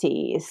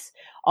possibilities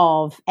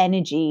of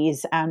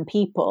energies and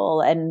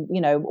people, and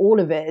all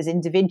of it is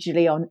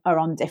individually are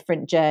on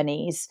different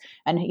journeys,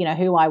 and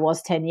who I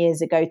was 10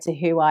 years ago to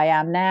who I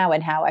am now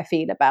and how I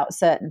feel about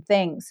certain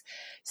things.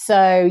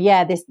 So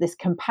this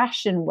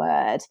compassion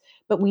word,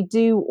 but we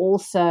do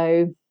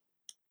also,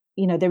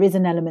 there is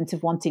an element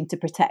of wanting to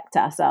protect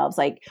ourselves.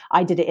 Like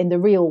I did it in the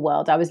real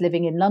world. I was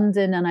living in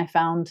London, and I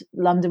found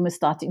London was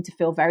starting to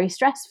feel very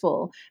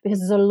stressful because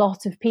there's a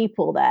lot of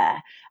people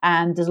there,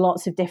 and there's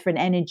lots of different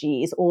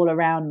energies all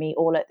around me,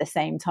 all at the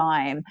same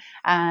time.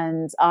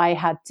 And I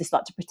had to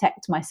start to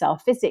protect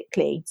myself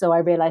physically. So I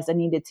realized I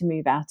needed to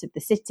move out of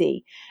the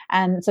city.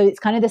 And so it's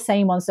kind of the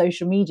same on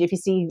social media. If you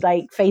see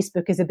like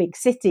Facebook is a big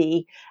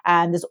city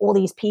and there's all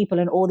these people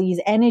and all these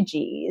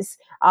energies,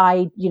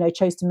 I,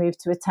 chose to move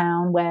to a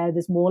town where where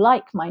there's more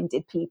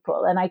like-minded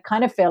people. And I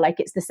kind of feel like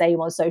it's the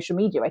same on social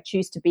media. I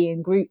choose to be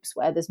in groups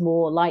where there's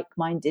more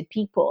like-minded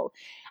people.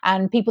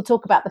 And people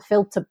talk about the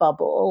filter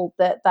bubble,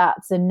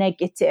 that's a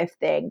negative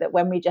thing, that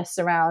when we just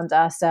surround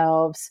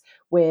ourselves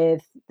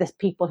with the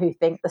people who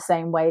think the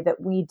same way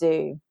that we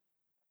do,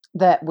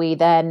 that we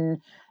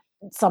then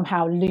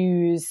somehow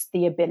lose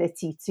the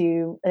ability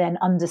to then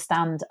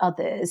understand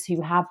others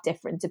who have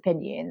different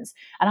opinions.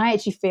 And I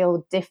actually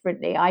feel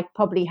differently. I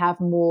probably have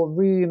more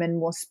room and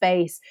more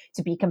space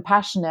to be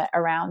compassionate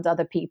around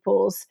other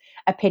people's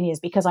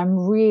opinions because I'm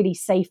really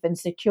safe and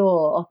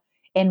secure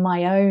in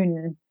my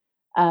own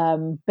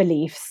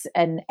beliefs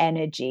and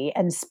energy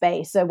and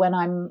space. So when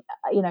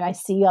I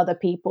see other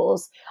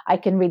people's, I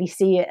can really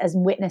see it as,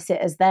 witness it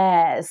as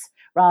theirs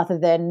rather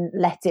than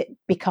let it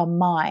become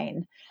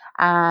mine,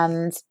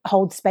 and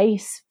hold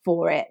space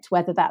for it,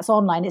 whether that's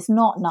online. It's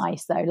not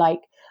nice though.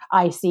 Like,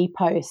 I see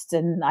posts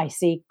and I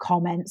see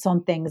comments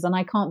on things, and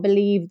I can't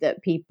believe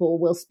that people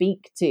will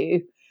speak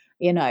to,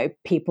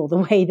 people the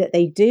way that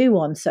they do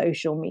on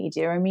social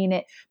media. I mean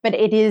it, but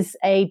it is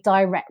a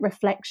direct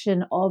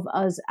reflection of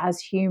us as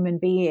human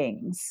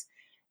beings,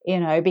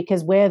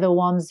 because we're the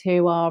ones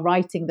who are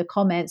writing the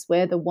comments.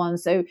 We're the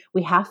ones, so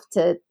we have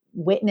to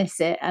witness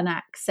it and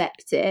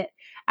accept it.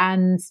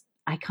 And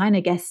I kind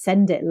of guess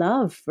send it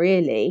love,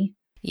 really.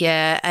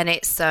 Yeah, and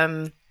it's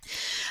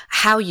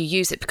how you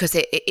use it, because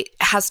it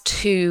has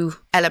two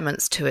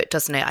elements to it,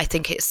 doesn't it? I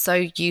think it's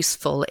so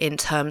useful in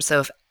terms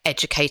of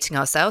educating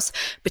ourselves,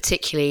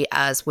 particularly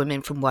as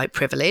women from white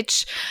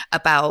privilege,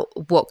 about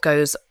what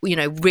goes,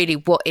 really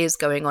what is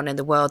going on in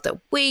the world that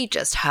we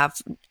just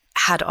have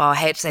had our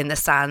heads in the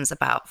sands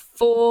about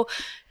for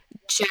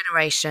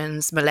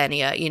generations,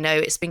 millennia.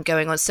 It's been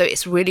going on. So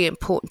it's really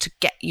important to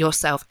get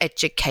yourself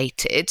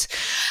educated,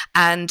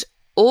 and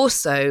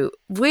also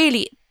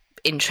really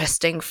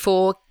interesting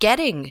for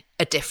getting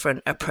a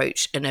different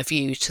approach and a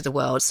view to the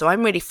world. So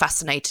I'm really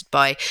fascinated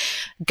by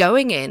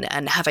going in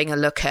and having a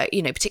look at,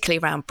 particularly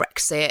around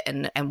Brexit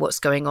and what's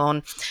going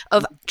on,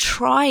 of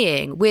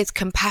trying with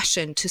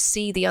compassion to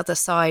see the other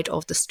side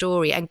of the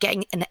story and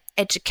getting an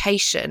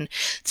education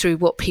through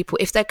what people,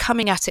 if they're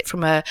coming at it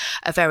from a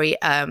very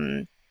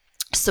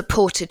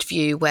supported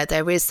view where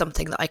there is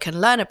something that I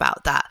can learn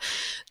about that,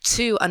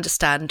 to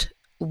understand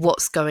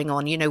what's going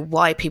on,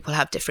 why people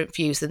have different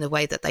views in the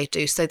way that they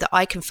do, so that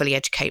I can fully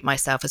educate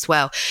myself as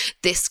well.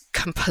 This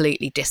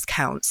completely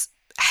discounts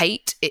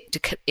hate,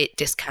 it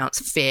discounts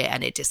fear,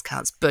 and it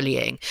discounts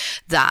bullying.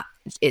 That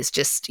is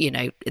just,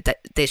 that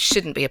there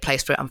shouldn't be a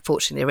place for it.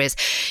 Unfortunately, there is.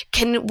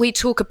 Can we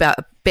talk about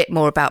a bit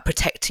more about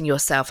protecting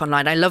yourself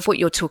online? I love what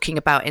you're talking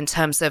about in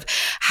terms of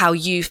how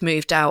you've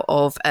moved out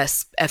of a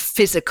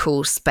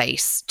physical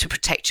space to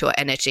protect your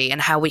energy,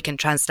 and how we can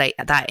translate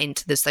that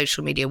into the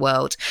social media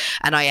world.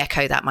 And I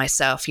echo that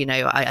myself.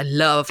 I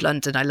love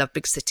London, I love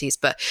big cities,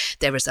 but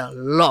there is a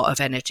lot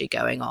of energy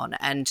going on,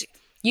 and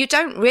you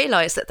don't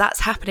realize that that's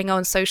happening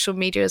on social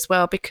media as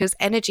well, because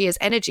energy is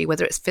energy,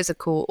 whether it's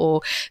physical or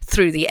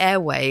through the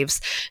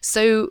airwaves.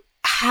 So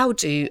how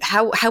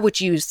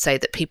would you say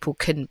that people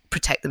can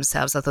protect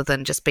themselves other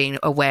than just being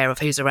aware of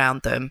who's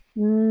around them?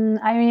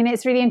 I mean,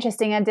 it's really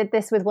interesting. I did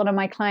this with one of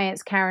my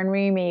clients, Karen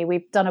Rumi.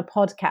 We've done a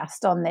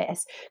podcast on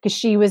this because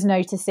she was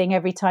noticing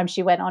every time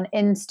she went on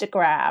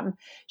Instagram,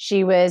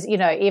 she was,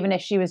 even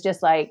if she was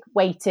just like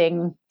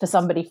waiting for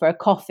somebody for a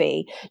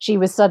coffee, she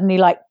was suddenly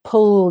like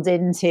pulled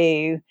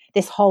into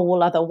this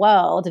whole other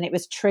world, and it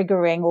was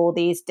triggering all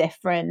these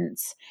different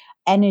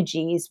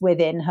energies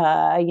within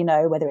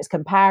her, whether it's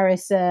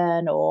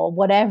comparison or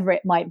whatever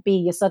it might be.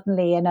 You're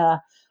suddenly in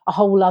a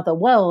whole other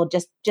world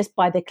just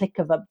by the click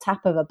of a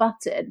tap of a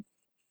button.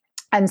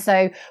 And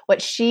so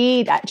what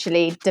she'd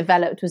actually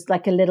developed was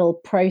like a little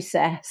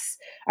process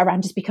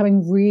around just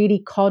becoming really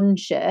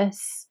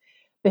conscious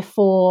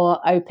before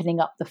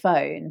opening up the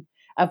phone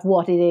of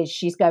what it is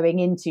she's going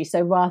into.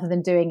 So rather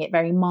than doing it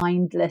very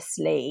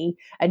mindlessly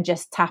and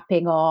just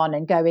tapping on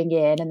and going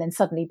in and then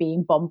suddenly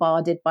being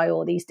bombarded by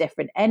all these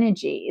different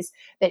energies,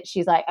 that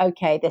she's like,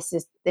 okay,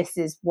 this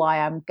is why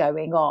I'm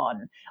going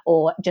on,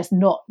 or just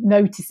not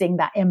noticing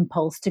that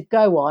impulse to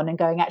go on and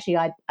going, actually,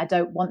 I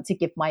don't want to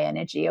give my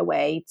energy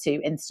away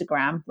to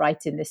Instagram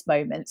right in this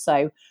moment.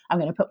 So I'm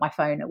going to put my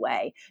phone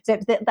away. So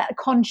that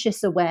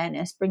conscious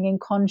awareness, bringing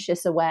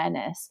conscious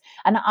awareness.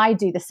 And I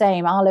do the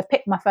same. I'll have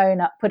picked my phone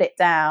up, put it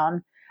down,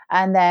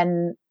 and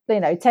then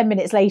 10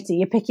 minutes later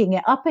you're picking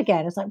it up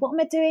again. It's like, what am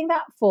I doing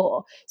that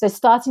for? So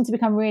starting to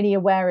become really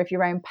aware of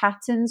your own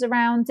patterns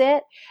around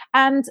it,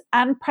 and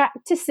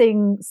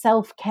practicing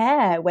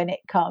self-care when it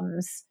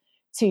comes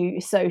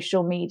to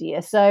social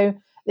media. So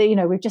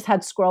we've just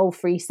had Scroll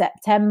Free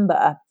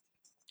September,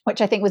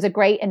 which I think was a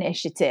great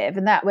initiative,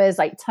 and that was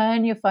like,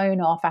 turn your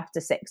phone off after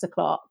 6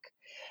 o'clock.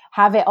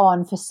 have it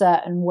on for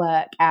certain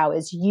work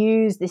hours,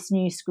 use this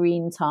new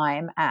screen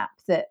time app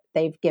that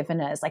they've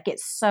given us. Like,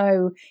 it's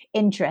so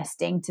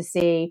interesting to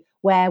see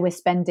where we're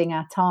spending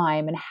our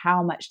time and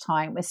how much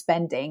time we're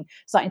spending,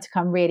 starting to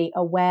become really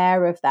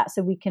aware of that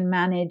so we can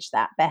manage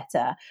that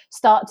better.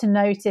 Start to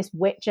notice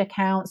which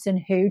accounts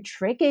and who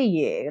trigger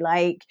you.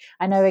 Like,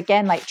 I know,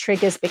 again, like,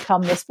 triggers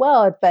become this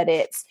word, but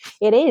it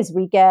is,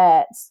 we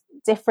get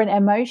different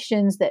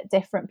emotions that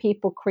different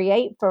people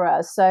create for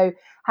us. So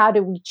how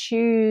do we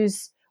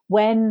choose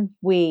when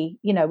we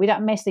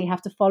don't necessarily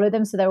have to follow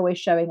them, so they're always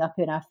showing up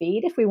in our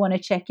feed? If we want to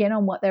check in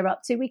on what they're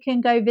up to, we can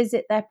go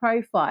visit their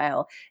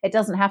profile. It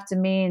doesn't have to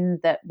mean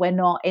that we're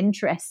not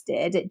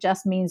interested. It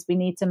just means we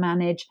need to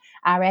manage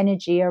our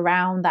energy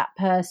around that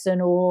person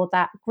or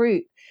that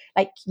group.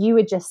 Like you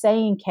were just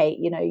saying, Kate,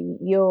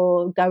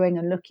 you're going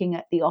and looking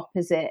at the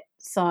opposite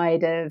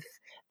side of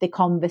the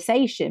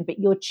conversation, but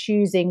you're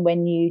choosing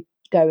when you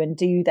go and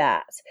do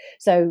that.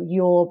 So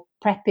you're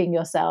prepping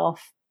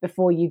yourself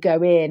before you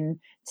go in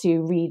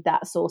to read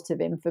that sort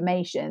of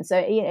information. So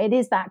it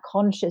is that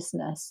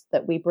consciousness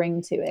that we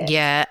bring to it.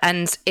 Yeah,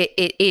 and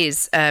it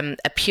is a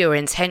pure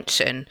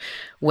intention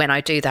when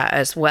I do that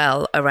as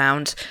well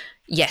around,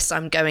 yes,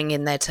 I'm going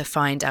in there to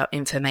find out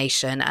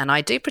information, and I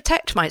do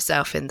protect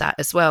myself in that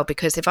as well,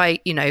 because if I,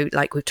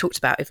 like we've talked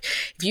about, if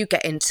you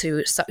get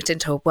sucked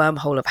into a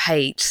wormhole of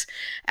hate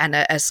and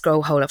a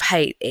scroll hole of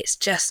hate,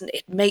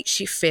 it makes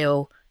you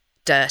feel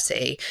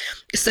dirty.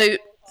 So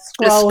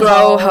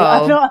Scroll hole.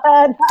 I've not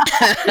heard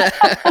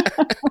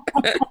that.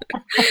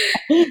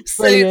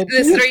 So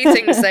there's three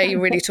things there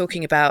you're really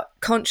talking about: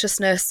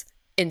 consciousness,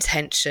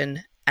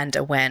 intention, and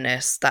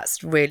awareness.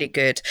 That's really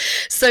good.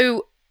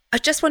 So I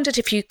just wondered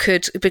if you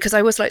could, because I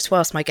always like to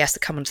ask my guests that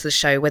come onto the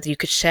show, whether you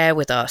could share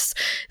with us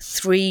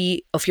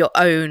 3 of your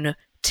own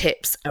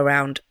tips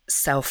around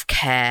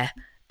self-care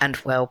and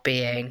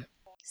well-being.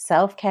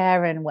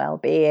 Self-care and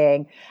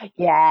well-being.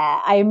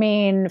 Yeah, I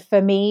mean,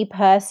 for me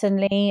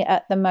personally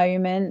at the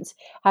moment,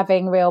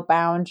 having real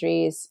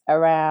boundaries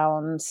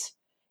around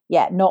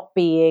not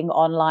being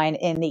online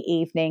in the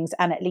evenings,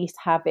 and at least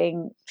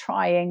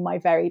trying my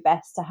very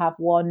best to have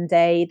one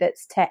day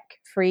that's tech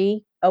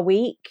free a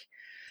week.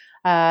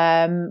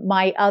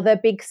 My other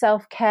big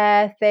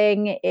self-care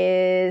thing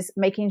is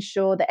making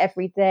sure that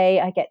every day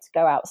I get to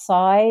go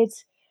outside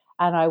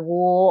and I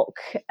walk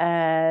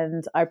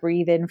and I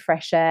breathe in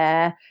fresh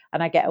air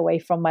and I get away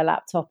from my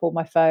laptop or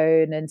my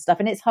phone and stuff.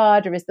 And it's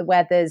harder as the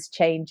weather's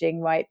changing,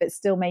 right? But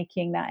still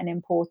making that an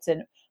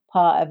important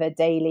part of a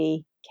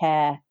daily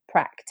care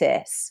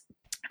practice.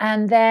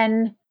 And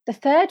then the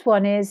third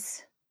one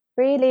is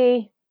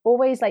really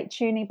always like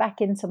tuning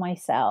back into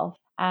myself.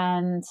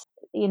 And,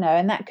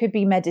 and that could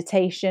be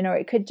meditation, or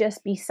it could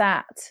just be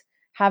sat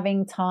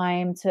having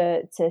time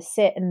to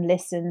sit and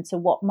listen to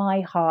what my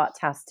heart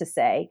has to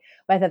say,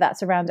 whether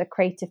that's around a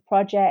creative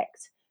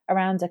project,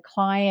 around a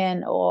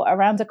client, or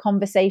around a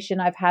conversation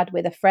I've had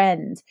with a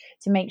friend,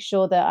 to make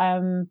sure that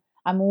I'm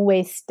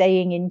always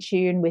staying in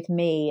tune with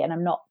me and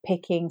I'm not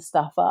picking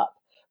stuff up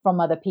from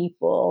other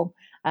people,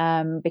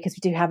 because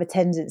we do have a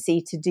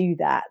tendency to do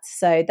that.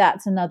 So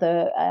that's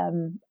another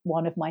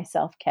one of my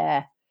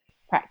self-care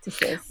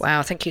practices.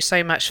 Wow, thank you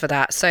so much for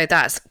that. So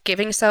that's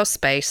giving yourself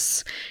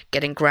space,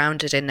 getting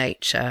grounded in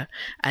nature,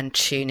 and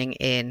tuning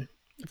in.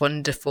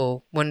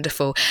 Wonderful,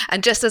 wonderful.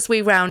 And just as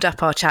we round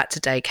up our chat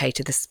today,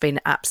 Katie, this has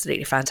been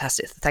absolutely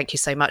fantastic. Thank you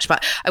so much.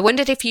 But I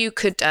wondered if you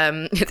could,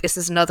 this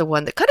is another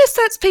one that kind of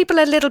sets people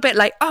a little bit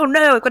like, oh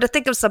no, I've got to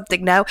think of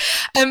something now.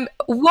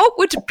 What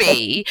would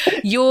be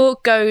your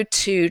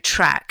go-to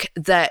track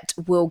that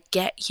will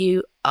get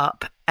you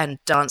up and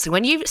dancing?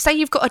 When you say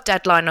you've got a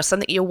deadline or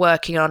something you're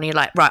working on, you're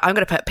like, right, I'm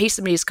going to put a piece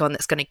of music on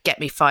that's going to get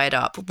me fired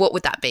up. What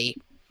would that be?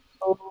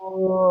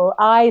 Oh,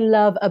 I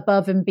love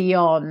Above and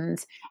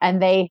Beyond,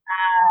 and they have,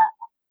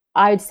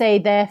 I would say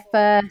their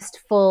first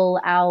full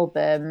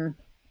album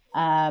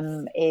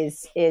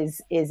is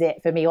it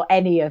for me, or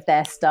any of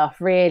their stuff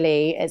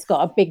really. It's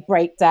got a big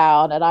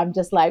breakdown and I'm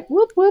just like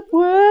whoop whoop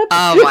whoop.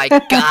 Oh my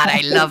god,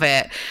 I love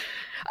it.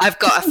 I've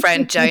got a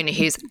friend, Joni,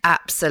 who's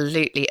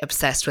absolutely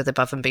obsessed with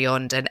Above and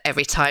Beyond, and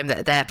every time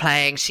that they're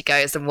playing she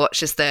goes and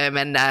watches them.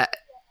 And I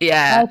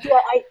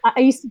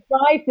used to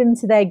drive them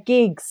to their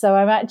gigs. So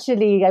I'm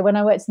actually, when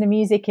I worked in the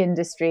music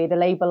industry, the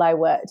label I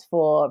worked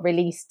for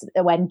released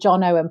when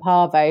Jono and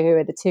Parvo, who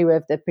are the two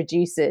of the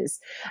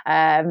producers.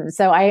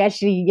 So I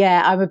actually,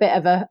 I'm a bit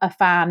of a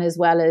fan as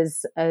well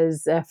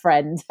as a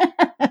friend.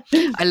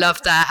 I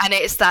love that. And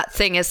it's that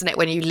thing, isn't it,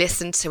 when you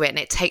listen to it and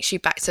it takes you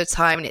back to a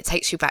time and it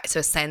takes you back to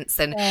a sense,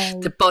 and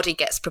the body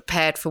gets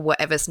prepared for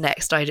whatever's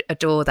next. I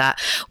adore that.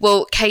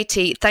 Well,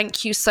 Katie,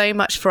 thank you so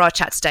much for our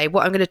chat today.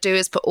 What I'm going to do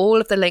is put all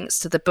of the links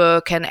to the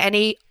book and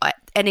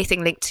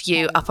anything linked to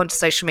you up onto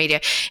social media.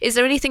 Is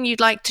there anything you'd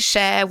like to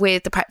share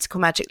with the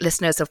Practical Magic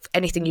listeners of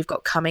anything you've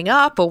got coming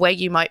up, or where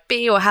you might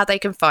be, or how they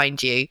can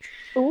find you?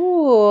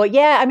 Oh,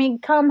 yeah. I mean,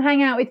 come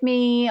hang out with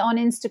me on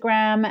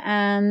Instagram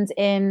and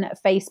in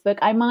Facebook.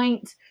 I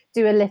might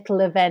do a little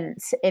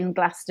event in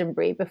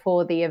Glastonbury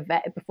before the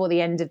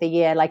end of the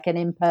year, like an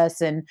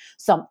in-person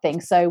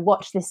something. So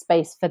watch this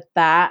space for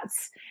that.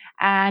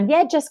 And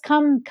yeah, just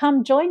come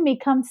join me,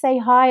 come say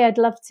hi. I'd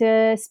love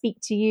to speak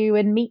to you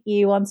and meet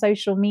you on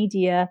social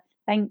media.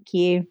 Thank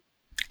you.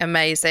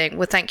 Amazing.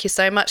 Well, thank you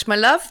so much, my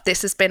love.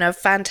 This has been a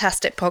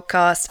fantastic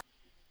podcast.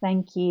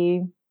 Thank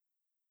you.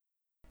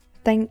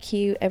 Thank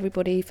you,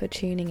 everybody, for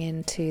tuning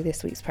in to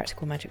this week's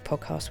Practical Magic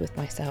podcast with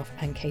myself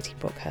and Katie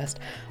Brockhurst.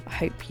 I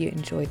hope you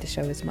enjoyed the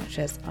show as much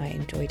as I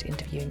enjoyed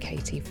interviewing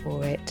Katie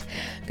for it.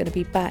 I'm going to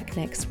be back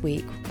next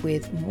week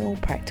with more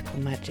practical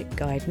magic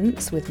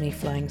guidance with me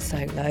flying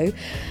solo,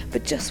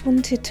 but just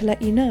wanted to let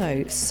you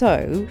know.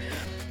 So,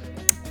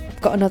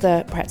 I've got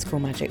another Practical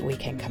Magic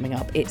weekend coming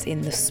up. It's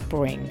in the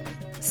spring,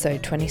 so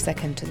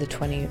 22nd to the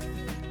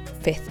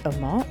 25th of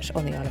March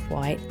on the Isle of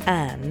Wight,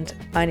 and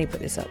I only put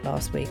this up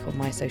last week on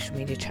my social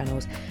media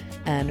channels,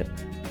 and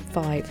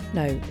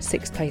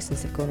 6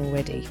 places have gone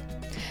already,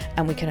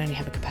 and we can only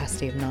have a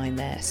capacity of 9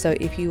 there. So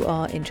if you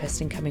are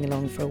interested in coming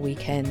along for a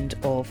weekend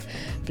of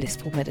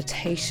blissful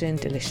meditation,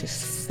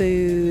 delicious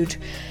food,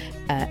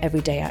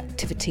 everyday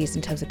activities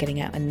in terms of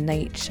getting out in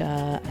nature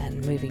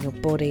and moving your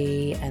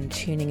body and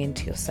tuning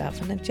into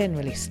yourself and then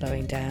generally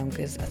slowing down,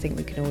 because I think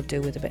we can all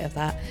do with a bit of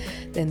that,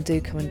 then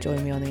do come and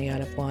join me on the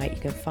Isle of Wight.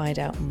 You can find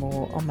out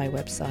more on my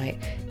website,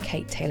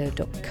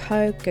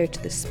 katetaylor.co. Go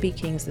to the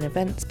speakings and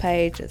events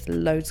page. There's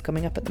loads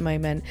coming up at the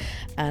moment,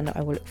 and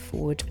I will look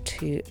forward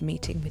to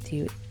meeting with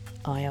you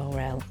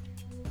IRL.